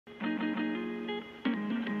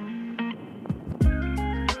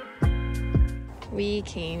We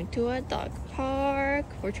came to a dog park.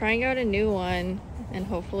 We're trying out a new one and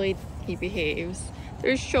hopefully he behaves.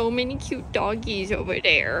 There's so many cute doggies over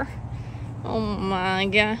there. Oh my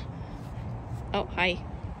god. Oh, hi.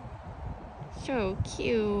 So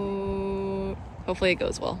cute. Hopefully it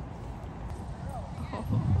goes well.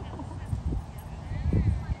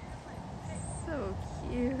 So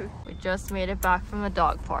cute. We just made it back from the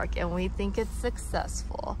dog park and we think it's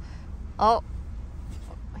successful. Oh,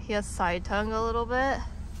 he has side tongue a little bit.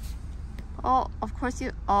 Oh, of course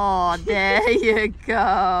you. Oh, there you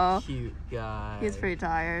go. Cute guy. He's pretty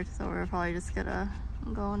tired, so we're probably just gonna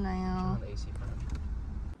go now.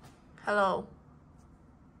 Hello.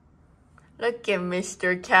 Look at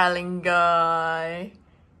Mr. Calling guy.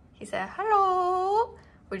 He said hello.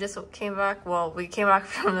 We just came back. Well, we came back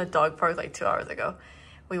from the dog park like 2 hours ago.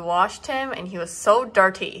 We washed him and he was so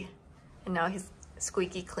dirty, and now he's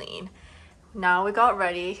squeaky clean. Now we got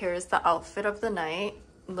ready. Here's the outfit of the night.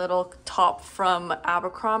 Little top from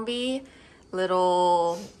Abercrombie,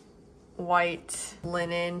 little white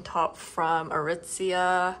linen top from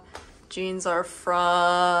Aritzia. Jeans are from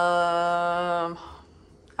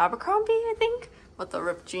Abercrombie, I think, with the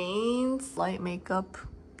ripped jeans. Light makeup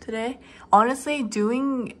today. Honestly,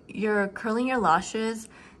 curling your lashes,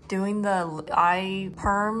 doing the eye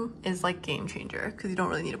perm is like game changer because you don't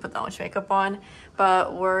really need to put that much makeup on.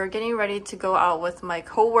 But we're getting ready to go out with my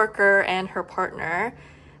co-worker and her partner.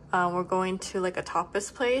 We're going to like a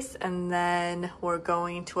tapas place and then we're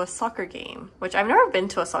going to a soccer game, which I've never been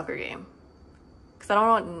to a soccer game because I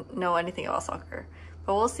don't know anything about soccer,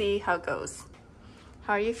 but we'll see how it goes.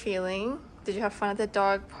 How are you feeling? Did you have fun at the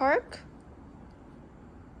dog park?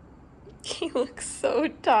 He looks so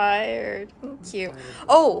tired. Cute.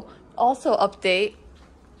 Oh, also update.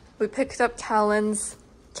 We picked up Callan's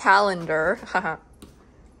calendar.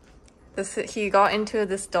 He got into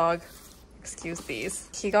this dog. Excuse these.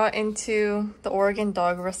 He got into the Oregon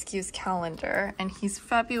Dog Rescue's calendar and he's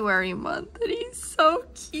February month and he's so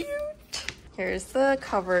cute. Here's the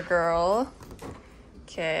cover girl.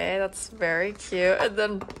 Okay, that's very cute. And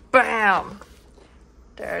then bam!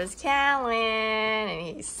 There's Callan and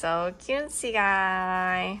he's so cutesy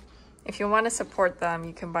guy. If you want to support them,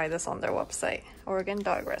 you can buy this on their website, Oregon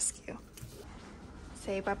Dog Rescue.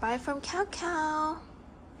 Say bye-bye from Cow Cow.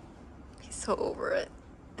 He's so over it.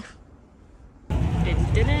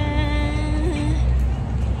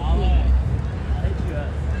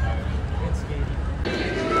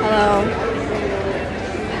 Hello.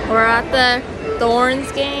 We're at the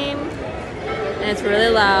Thorns game and it's really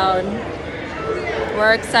loud.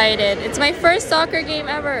 We're excited. It's my first soccer game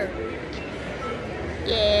ever.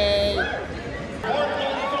 Yay.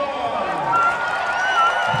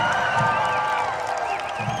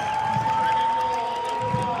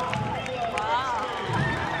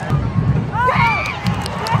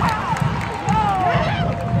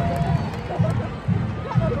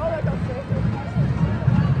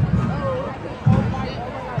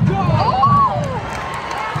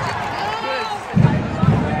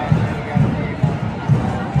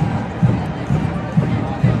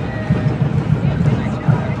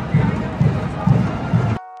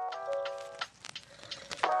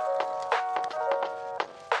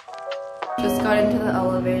 Just got into the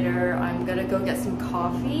elevator. I'm gonna go get some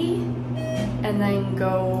coffee and then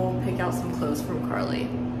go pick out some clothes from Carly.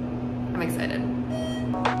 I'm excited.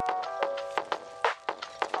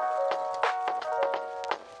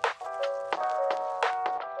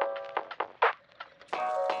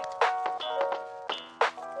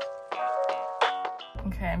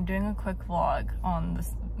 Okay, I'm doing a quick vlog on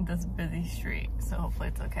this busy street, so hopefully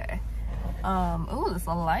it's okay. Oh, this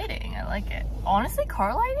lighting, I like it. Honestly,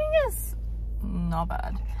 car lighting is not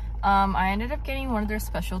bad. I ended up getting one of their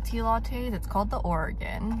specialty lattes. It's called the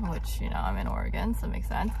Oregon, which, you know, I'm in Oregon, so it makes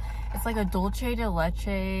sense. It's like a dulce de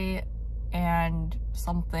leche and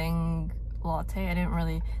something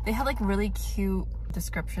latte. They had like really cute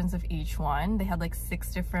descriptions of each one. They had like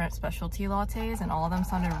 6 different specialty lattes and all of them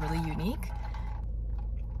sounded really unique.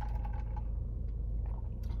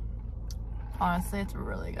 Honestly, it's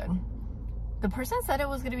really good. The person said it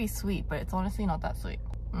was gonna be sweet, but it's honestly not that sweet.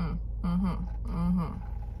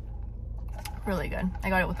 Really good. I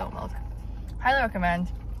got it with oat milk. Highly recommend.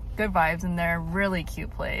 Good vibes in there. Really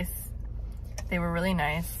cute place. They were really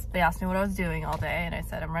nice. They asked me what I was doing all day and I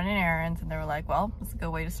said I'm running errands, and they were like, well, it's a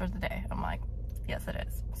good way to start the day. I'm like, yes it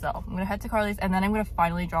is. So I'm gonna head to Carly's and then I'm gonna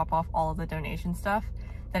finally drop off all of the donation stuff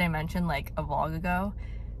that I mentioned like a vlog ago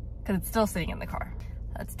because it's still sitting in the car.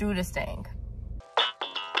 Let's do this thing.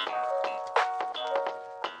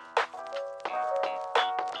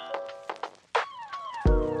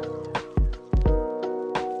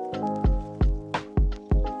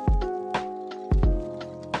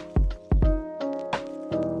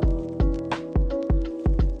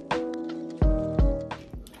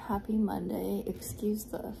 Happy Monday. Excuse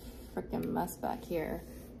the freaking mess back here.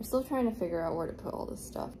 I'm still trying to figure out where to put all this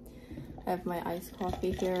stuff. I have my iced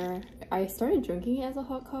coffee here. I started drinking it as a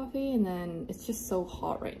hot coffee and then it's just so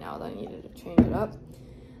hot right now that I needed to change it up.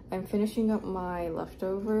 I'm finishing up my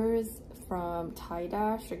leftovers from Thai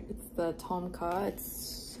Dash. It's the Tom Kha.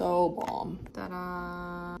 It's so bomb.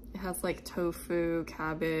 Ta-da! It has like tofu,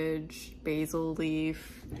 cabbage, basil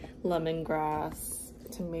leaf, lemongrass,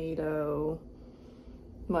 tomato,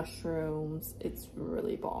 mushrooms. It's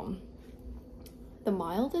really bomb. The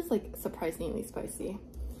mild is like surprisingly spicy,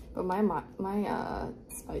 but my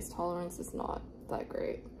spice tolerance is not that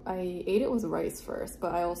great. I ate it with rice first,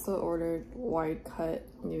 but I also ordered wide cut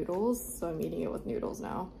noodles, so I'm eating it with noodles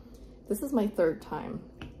now. This is my 3rd time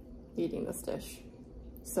eating this dish,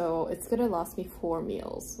 so it's gonna last me 4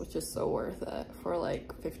 meals, which is so worth it for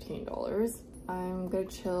like $15. I'm gonna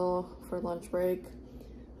chill for lunch break.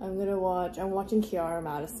 I'm watching Kiara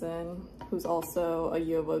Madison, who's also a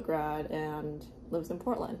U of O grad and lives in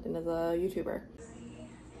Portland and is a YouTuber.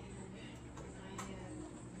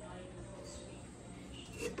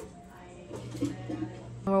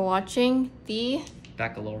 We're watching the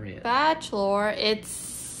Bachelor.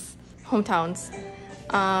 It's hometowns.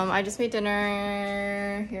 I just made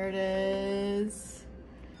dinner. Here it is.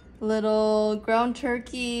 Little ground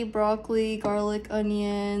turkey, broccoli, garlic,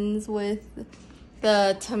 onions with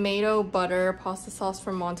the tomato butter pasta sauce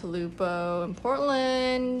from Montelupo in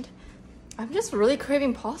Portland. I'm just really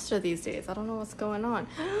craving pasta these days. I don't know what's going on.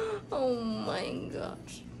 Oh my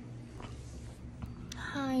gosh.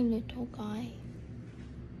 Hi, little guy.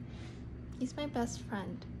 He's my best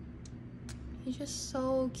friend. He's just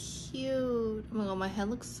so cute. Oh my god, my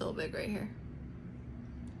head looks so big right here.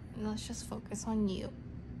 Let's just focus on you,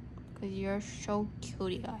 because you're so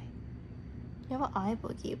cutie guy. You have an eye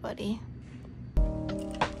boogie, buddy.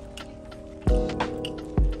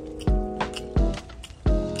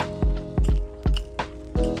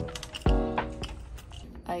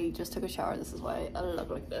 I just took a shower. This is why I look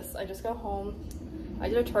like this. I just got home. I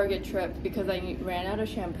did a Target trip because I ran out of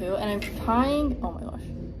shampoo, and I'm trying, oh my gosh.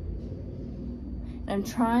 I'm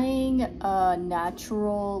trying a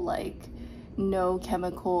natural, like, no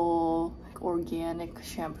chemical, organic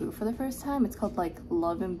shampoo for the first time. It's called like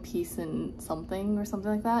Love and Peace and something or something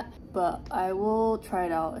like that. But I will try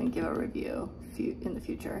it out and give a review in the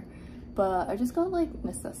future. But I just got like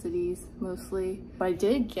necessities mostly. But I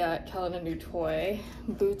did get Kellen a new toy.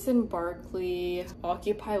 Boots and Barkley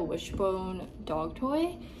Occupy Wishbone dog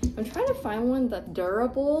toy. I'm trying to find one that's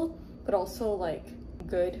durable but also like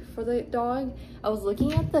good for the dog. I was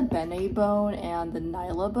looking at the Bene bone and the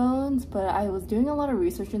Nyla bones, but I was doing a lot of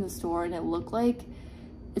research in the store and it looked like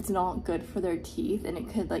it's not good for their teeth and it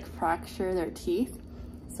could like fracture their teeth.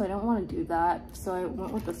 So I don't want to do that. So I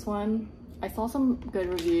went with this one. I saw some good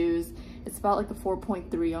reviews. It's about like a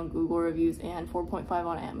 4.3 on Google reviews and 4.5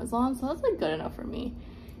 on Amazon. So that's like good enough for me.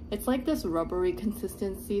 It's like this rubbery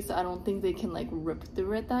consistency, so I don't think they can like rip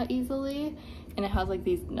through it that easily. And it has like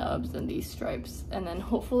these nubs and these stripes. And then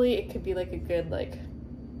hopefully it could be like a good like,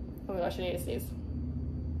 oh my gosh, I need to sneeze.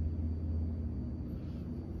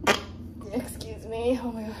 Excuse me,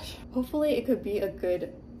 oh my gosh. Hopefully it could be a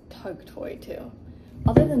good tug toy too.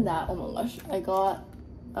 Other than that, oh my gosh, I got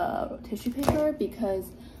tissue paper because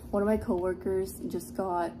one of my coworkers just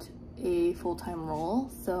got a full-time role,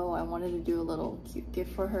 so I wanted to do a little cute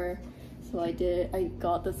gift for her. So I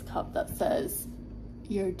got this cup that says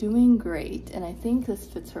 "You're doing great," and I think this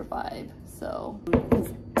fits her vibe. So because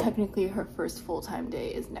technically her first full-time day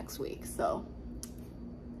is next week, so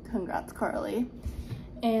congrats, Carly.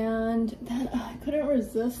 And then I couldn't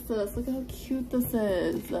resist this. Look how cute this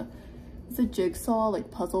is. It's a jigsaw like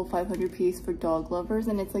puzzle 500 piece for dog lovers,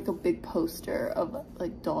 and it's like a big poster of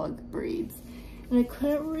like dog breeds. And I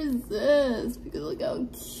couldn't resist because look how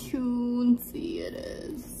cutesy it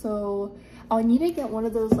is. So I need to get one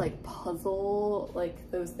of those like puzzle,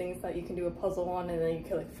 like those things that you can do a puzzle on and then you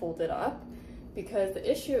can like fold it up. Because the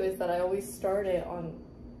issue is that I always start it on,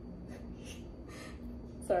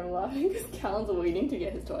 sorry, I'm laughing because Callan's waiting to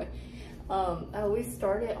get his toy. I always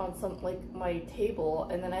start it on some like my table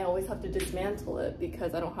and then I always have to dismantle it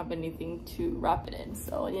because I don't have anything to wrap it in.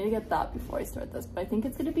 So I need to get that before I start this, but I think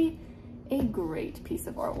it's gonna be a great piece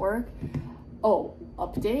of artwork. Oh,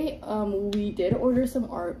 update, we did order some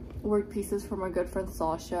artwork pieces from our good friend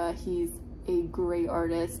Sasha. He's a great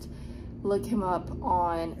artist. Look him up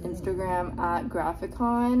on Instagram at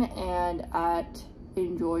Graphicon and at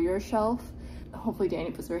Enjoy Your Shelf. Hopefully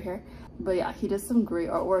Danny puts her here. But yeah, he does some great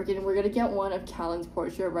artwork, and we're gonna get one of Callan's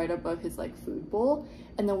portrait right above his like food bowl,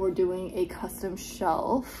 and then we're doing a custom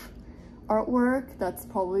shelf artwork that's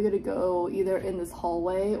probably gonna go either in this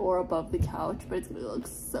hallway or above the couch, but it's gonna look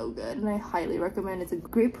so good and I highly recommend. It's a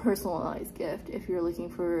great personalized gift if you're looking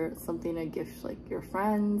for something to gift like your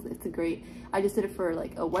friends. It's a great, I just did it for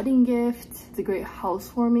like a wedding gift. It's a great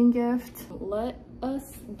housewarming gift. Let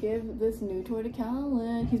us give this new toy to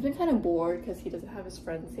Callan. He's been kind of bored because he doesn't have his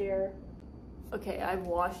friends here. Okay, I've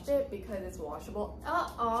washed it because it's washable.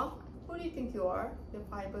 Who do you think you are? You have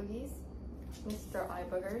eye boogies? Mr. Eye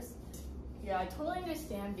Boogers. Yeah, I totally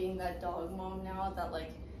understand being that dog mom now that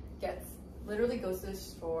like literally goes to the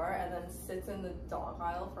store and then sits in the dog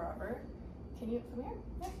aisle forever. Can you, come here,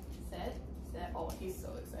 sit. Oh, he's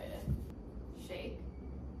so excited. Shake.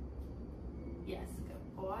 Yes,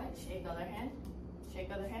 good boy. Shake other hand.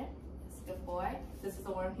 Shake other hand. Yes, good boy. This is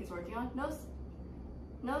the one he's working on. Nose.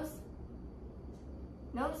 Nose.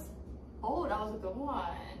 Nose. Oh, that was a good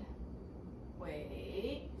one.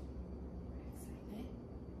 Wait.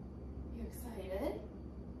 You're excited?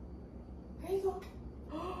 There you go.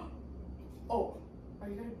 Oh, are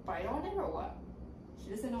you gonna bite on it or what? She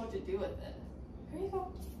doesn't know what to do with it. There you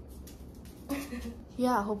go.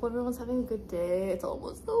 Yeah, I hope everyone's having a good day. It's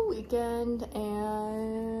almost the weekend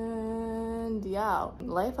and yeah,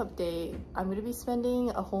 life update. I'm gonna be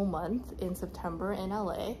spending a whole month in September in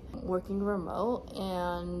LA, working remote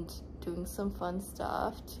and doing some fun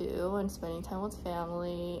stuff too, and spending time with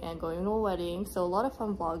family and going to a wedding. So a lot of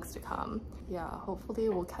fun vlogs to come. Yeah, hopefully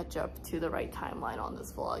we'll catch up to the right timeline on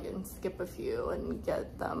this vlog and skip a few and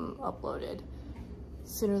get them uploaded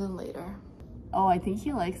sooner than later. Oh, I think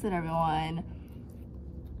he likes it, everyone.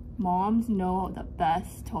 Moms know the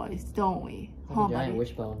best toys, don't we? Like a giant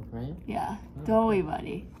wishbone, right? Yeah, don't we,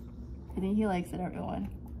 buddy? I think he likes it, everyone.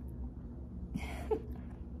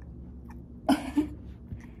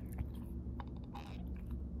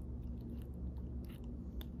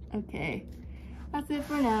 Okay, that's it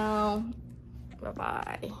for now.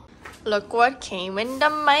 Bye-bye. Look what came in the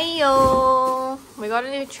mail. We got a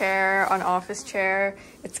new chair, an office chair.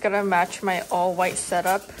 It's gonna match my all-white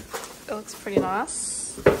setup. It looks pretty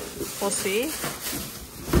nice. We'll see.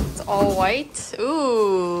 It's all white.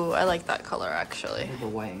 Ooh, I like that color actually. The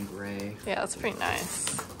white and gray. Yeah, it's pretty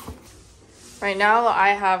nice. Right now I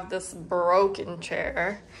have this broken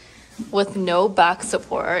chair with no back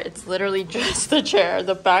support. It's literally just the chair.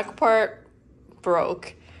 The back part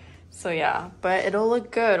broke. So yeah, but it'll look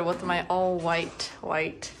good with my all white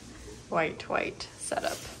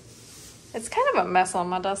setup. It's kind of a mess on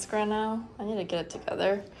my desk right now. I need to get it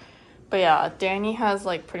together. But yeah, Danny has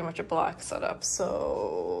like pretty much a black setup.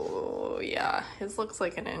 So yeah, his looks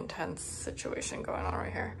like an intense situation going on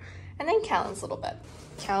right here. And then Callan's a little bit.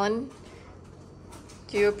 Callan,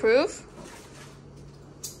 do you approve?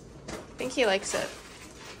 I think he likes it.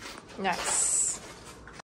 Nice.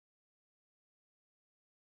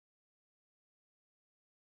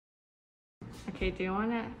 Okay, do you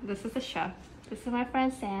want to? This is the chef. This is my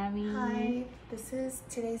friend Sammy. Hi, this is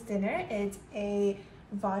today's dinner. It's a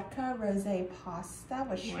vodka rosé pasta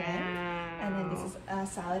with shrimp. Wow. And then this is a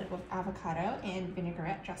salad with avocado and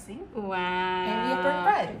vinaigrette dressing. Wow. And we have burnt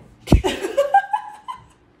bread.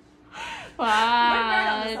 Wow. Burnt bread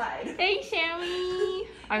on the side. Thanks, Sammy.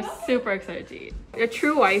 I'm super excited to eat. A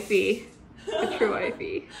true wifey. A true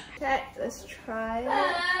wifey. Okay, let's try it.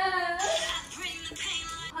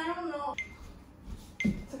 I don't know.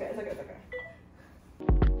 It's okay, it's okay, it's okay.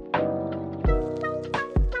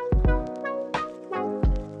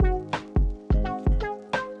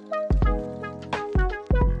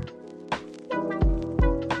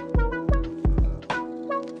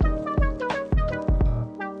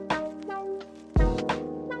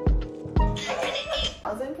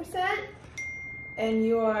 And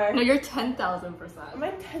you are... No, you're 10,000%. Am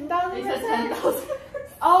I 10,000%? You said 10,000%.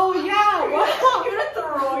 Oh yeah, wow. You're gonna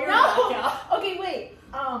throw your back out. Okay, wait.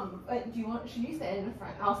 But do you want? Should you stand in the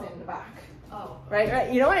front? I'll stand in the back. Oh.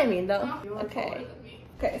 Right. You know what I mean, though. You're Okay. taller than me.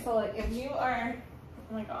 Okay. So like, if you are,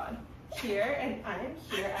 oh my god, here and I'm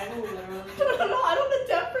here, I will literally. No, I don't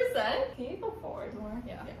have 10%. Can you go forward more?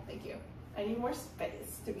 Yeah. Thank you. I need more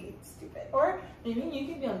space to be stupid. Or maybe you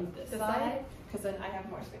can be on this side, because then I have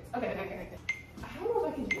more space. Okay. I don't know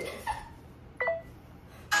if I can do this.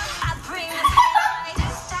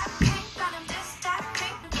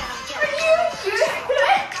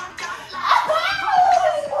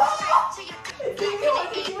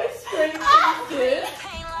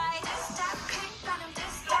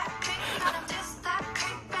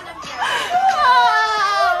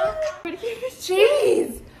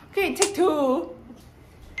 Jeez! Okay, take two.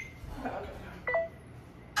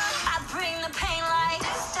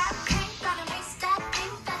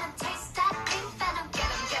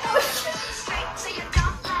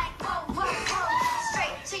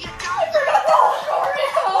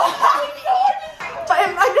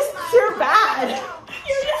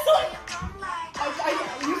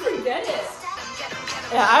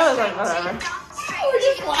 like, whatever.